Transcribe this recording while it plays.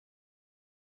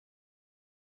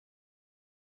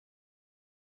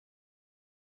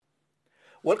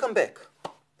Welcome back.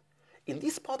 In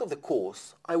this part of the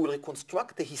course, I will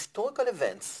reconstruct the historical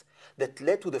events that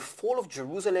led to the fall of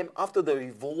Jerusalem after the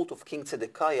revolt of King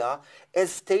Zedekiah,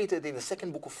 as stated in the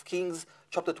second book of Kings,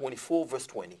 chapter 24, verse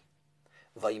 20.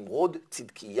 וימרוד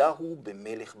צדקיהו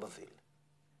במלך בבל.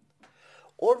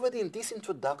 Already in this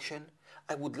introduction,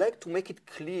 I would like to make it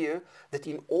clear that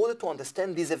in order to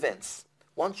understand these events,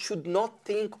 one should not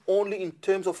think only in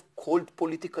terms of cold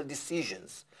political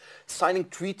decisions, signing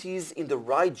treaties in the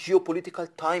right geopolitical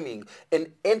timing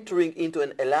and entering into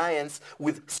an alliance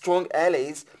with strong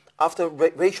allies after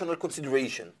rational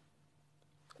consideration.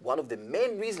 One of the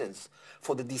main reasons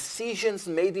for the decisions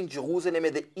made in Jerusalem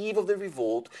at the eve of the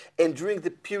revolt and during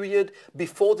the period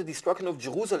before the destruction of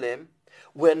Jerusalem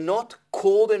were not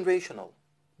cold and rational,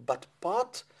 but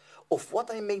part of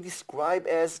what I may describe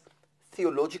as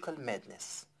theological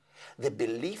madness. The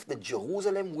belief that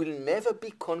Jerusalem will never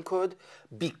be conquered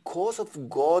because of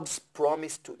God's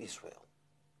promise to Israel.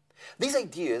 These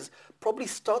ideas probably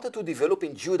started to develop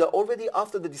in Judah already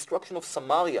after the destruction of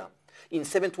Samaria in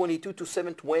 722 to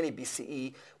 720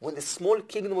 BCE, when the small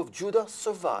kingdom of Judah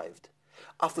survived.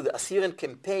 After the Assyrian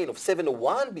campaign of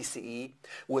 701 BCE,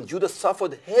 when Judah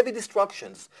suffered heavy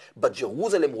destructions, but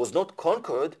Jerusalem was not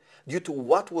conquered due to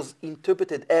what was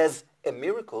interpreted as a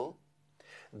miracle,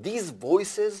 these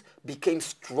voices became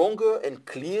stronger and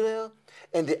clearer,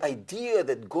 and the idea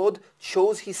that God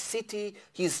chose his city,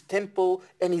 his temple,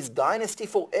 and his dynasty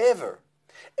forever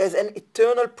as an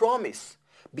eternal promise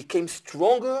became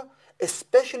stronger,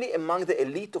 especially among the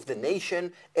elite of the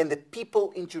nation and the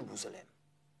people in Jerusalem.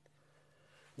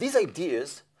 These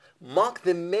ideas mark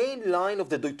the main line of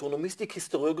the Deuteronomistic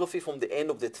historiography from the end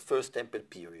of the First Temple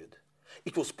period.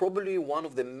 It was probably one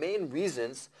of the main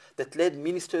reasons that led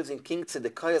ministers in King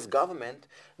Zedekiah's government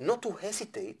not to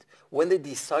hesitate when they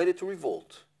decided to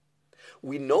revolt.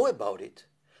 We know about it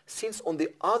since on the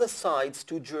other side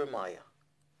stood Jeremiah,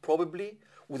 probably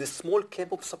with a small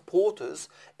camp of supporters,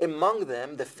 among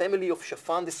them the family of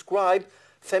Shaphan the scribe,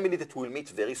 family that we'll meet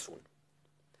very soon.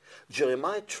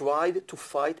 Jeremiah tried to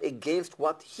fight against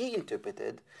what he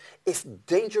interpreted as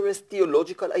dangerous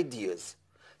theological ideas,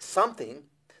 something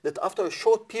that after a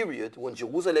short period when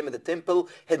Jerusalem and the temple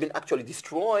had been actually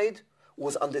destroyed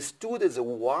was understood as a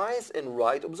wise and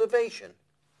right observation.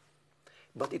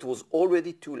 But it was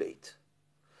already too late.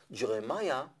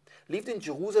 Jeremiah lived in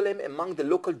Jerusalem among the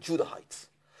local Judahites.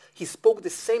 He spoke the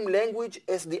same language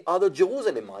as the other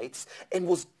Jerusalemites and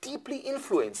was deeply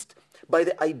influenced by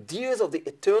the ideas of the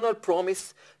eternal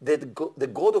promise that the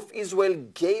God of Israel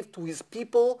gave to his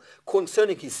people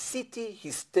concerning his city,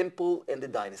 his temple, and the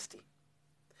dynasty.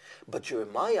 But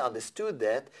Jeremiah understood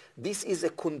that this is a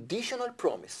conditional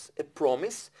promise, a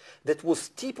promise that was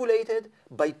stipulated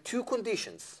by two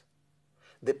conditions.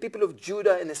 The people of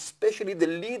Judah, and especially the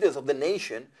leaders of the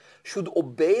nation, should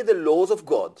obey the laws of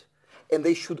God, and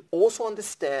they should also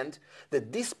understand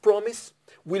that this promise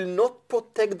will not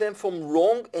protect them from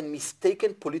wrong and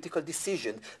mistaken political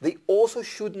decisions. They also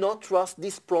should not trust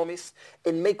this promise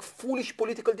and make foolish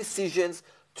political decisions,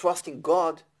 trusting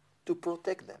God to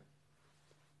protect them.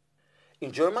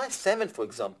 In Jeremiah 7, for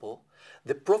example,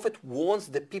 the prophet warns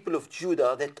the people of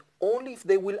Judah that only if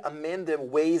they will amend their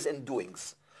ways and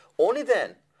doings, only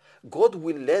then God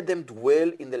will let them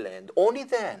dwell in the land. Only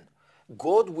then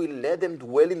God will let them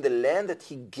dwell in the land that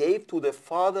he gave to their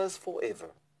fathers forever.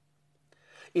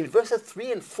 In verses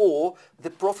 3 and 4,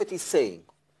 the prophet is saying,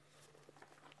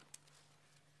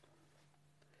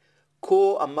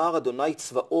 כה אמר אדוני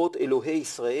צבאות אלוהי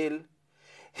ישראל,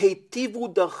 היטיבו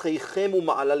דרכיכם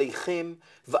ומעלליכם,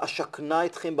 ואשכנה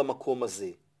אתכם במקום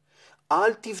הזה.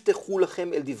 אל תבטחו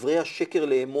לכם אל דברי השקר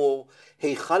לאמור,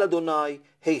 היכל אדוני,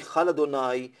 היכל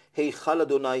אדוני, היכל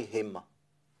אדוני המה.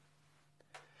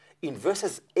 In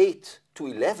verses 8 to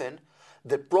 11,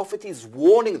 the prophet is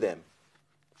warning them.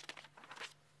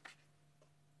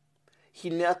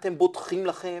 הנה אתם בוטחים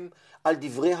לכם על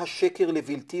דברי השקר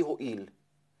לבלתי הועיל.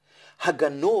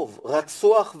 הגנוב,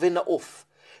 רצוח ונאוף,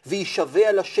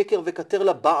 וישווה לשקר וכתר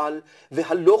לבעל,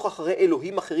 והלוך אחרי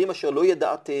אלוהים אחרים אשר לא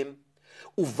ידעתם,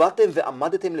 ובאתם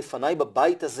ועמדתם לפניי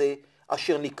בבית הזה,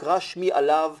 אשר נקרא שמי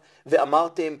עליו,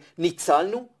 ואמרתם,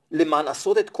 ניצלנו למען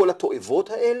עשות את כל התועבות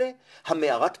האלה?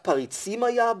 המערת פריצים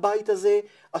היה הבית הזה,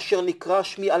 אשר נקרא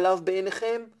שמי עליו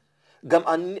בעיניכם? גם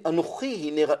אנוכי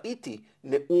הנה ראיתי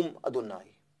נאום אדוני.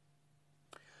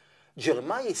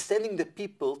 Jeremiah is sending the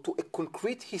people to a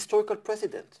concrete historical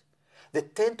precedent, the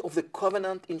tent of the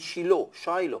covenant in Shiloh,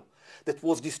 that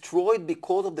was destroyed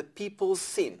because of the people's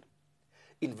sin.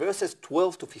 In verses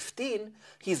 12 to 15,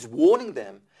 he is warning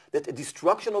them that a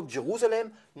destruction of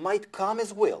Jerusalem might come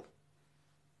as well.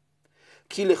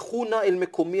 כי לכו נא אל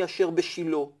מקומי אשר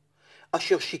בשילה,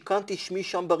 אשר שיכנתי שמי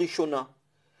שם בראשונה,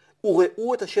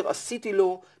 וראו את אשר עשיתי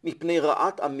לו מפני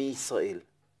רעת עמי ישראל.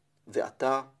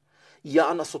 ועתה,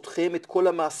 יען עשותכם את כל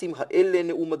המעשים האלה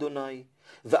נאום אדוני,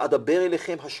 ואדבר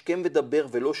אליכם השכם ודבר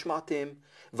ולא שמעתם,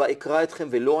 ואקרא אתכם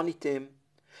ולא עניתם.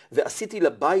 ועשיתי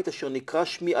לבית אשר נקרא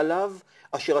שמי עליו,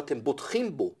 אשר אתם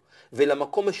בוטחים בו,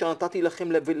 ולמקום אשר נתתי לכם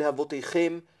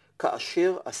ולאבותיכם,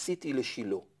 כאשר עשיתי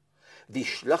לשילה.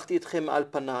 והשלחתי אתכם מעל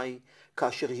פניי,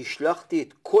 כאשר השלחתי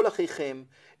את כל אחיכם,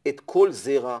 את כל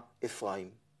זרע אפרים.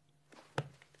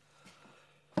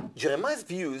 Jeremiah's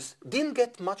views didn't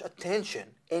get much attention,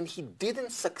 and he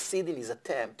didn't succeed in his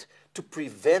attempt to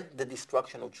prevent the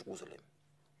destruction of Jerusalem.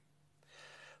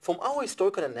 From our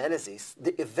historical analysis,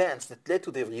 the events that led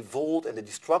to the revolt and the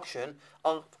destruction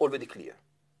are already clear.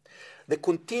 The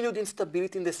continued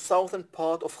instability in the southern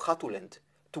part of Hatuland,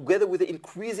 together with the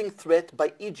increasing threat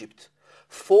by Egypt,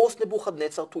 forced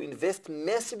Nebuchadnezzar to invest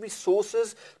massive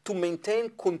resources to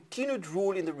maintain continued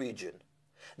rule in the region.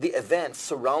 The events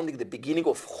surrounding the beginning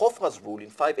of Khofra's rule in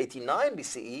 589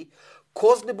 BCE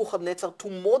caused Nebuchadnezzar to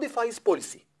modify his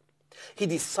policy. He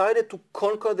decided to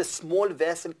conquer the small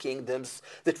vassal kingdoms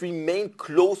that remained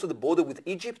close to the border with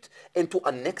Egypt and to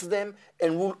annex them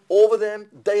and rule over them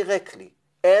directly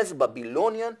as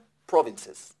Babylonian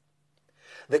provinces.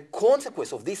 The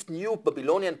consequence of this new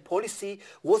Babylonian policy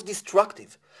was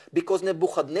destructive because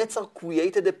Nebuchadnezzar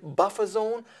created a buffer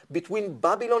zone between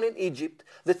Babylon and Egypt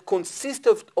that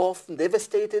consisted of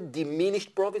devastated,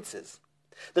 diminished provinces.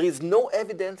 There is no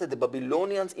evidence that the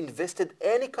Babylonians invested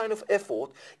any kind of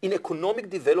effort in economic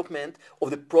development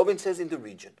of the provinces in the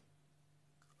region.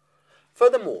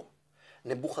 Furthermore,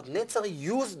 Nebuchadnezzar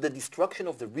used the destruction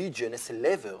of the region as a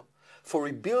lever for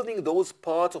rebuilding those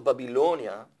parts of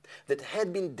Babylonia that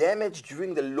had been damaged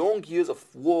during the long years of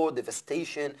war,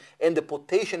 devastation, and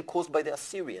deportation caused by the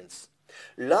Assyrians.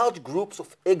 Large groups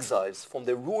of exiles from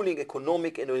the ruling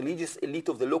economic and religious elite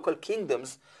of the local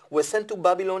kingdoms were sent to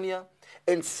Babylonia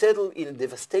and settled in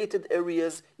devastated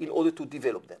areas in order to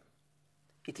develop them.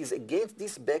 It is against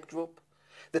this backdrop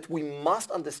that we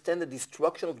must understand the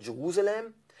destruction of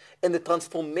Jerusalem and the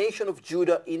transformation of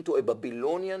Judah into a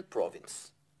Babylonian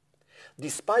province.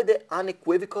 Despite the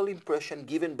unequivocal impression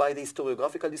given by the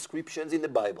historiographical descriptions in the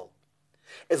Bible,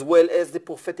 as well as the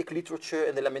prophetic literature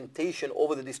and the lamentation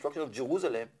over the destruction of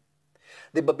Jerusalem,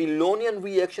 the Babylonian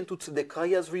reaction to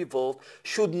Zedekiah's revolt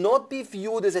should not be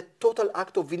viewed as a total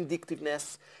act of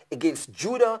vindictiveness against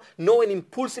Judah, nor an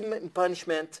impulsive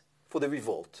punishment for the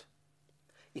revolt.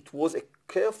 It was a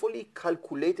carefully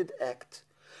calculated act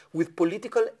with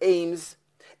political aims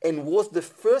and was the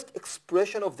first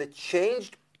expression of the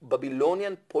changed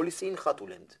Babylonian policy in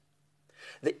Hatuland.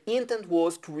 The intent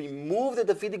was to remove the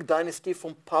Davidic dynasty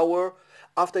from power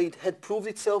after it had proved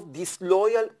itself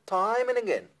disloyal time and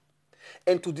again,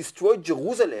 and to destroy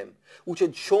Jerusalem, which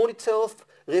had shown itself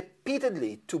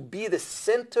repeatedly to be the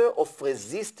center of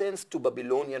resistance to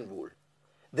Babylonian rule.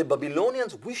 The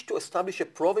Babylonians wished to establish a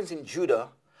province in Judah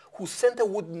whose center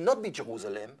would not be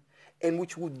Jerusalem and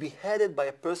which would be headed by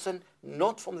a person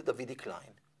not from the Davidic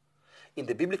line. In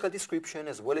the biblical description,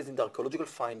 as well as in the archaeological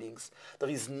findings, there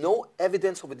is no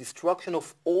evidence of a destruction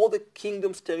of all the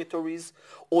kingdom's territories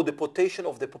or deportation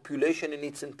of the population in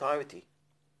its entirety.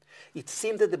 It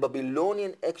seemed that the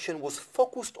Babylonian action was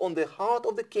focused on the heart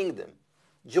of the kingdom,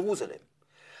 Jerusalem.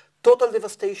 Total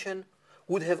devastation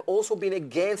would have also been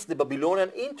against the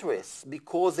Babylonian interests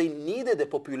because they needed the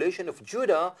population of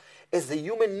Judah as the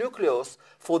human nucleus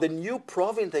for the new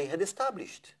province they had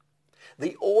established.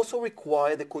 They also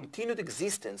required the continued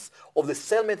existence of the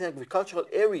settlement and agricultural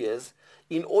areas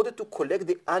in order to collect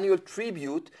the annual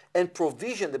tribute and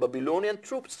provision the Babylonian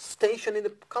troops stationed in the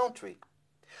country.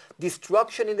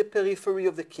 Destruction in the periphery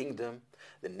of the kingdom,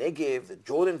 the Negev, the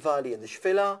Jordan Valley, and the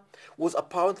Shfela, was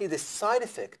apparently the side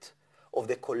effect of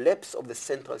the collapse of the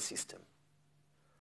central system.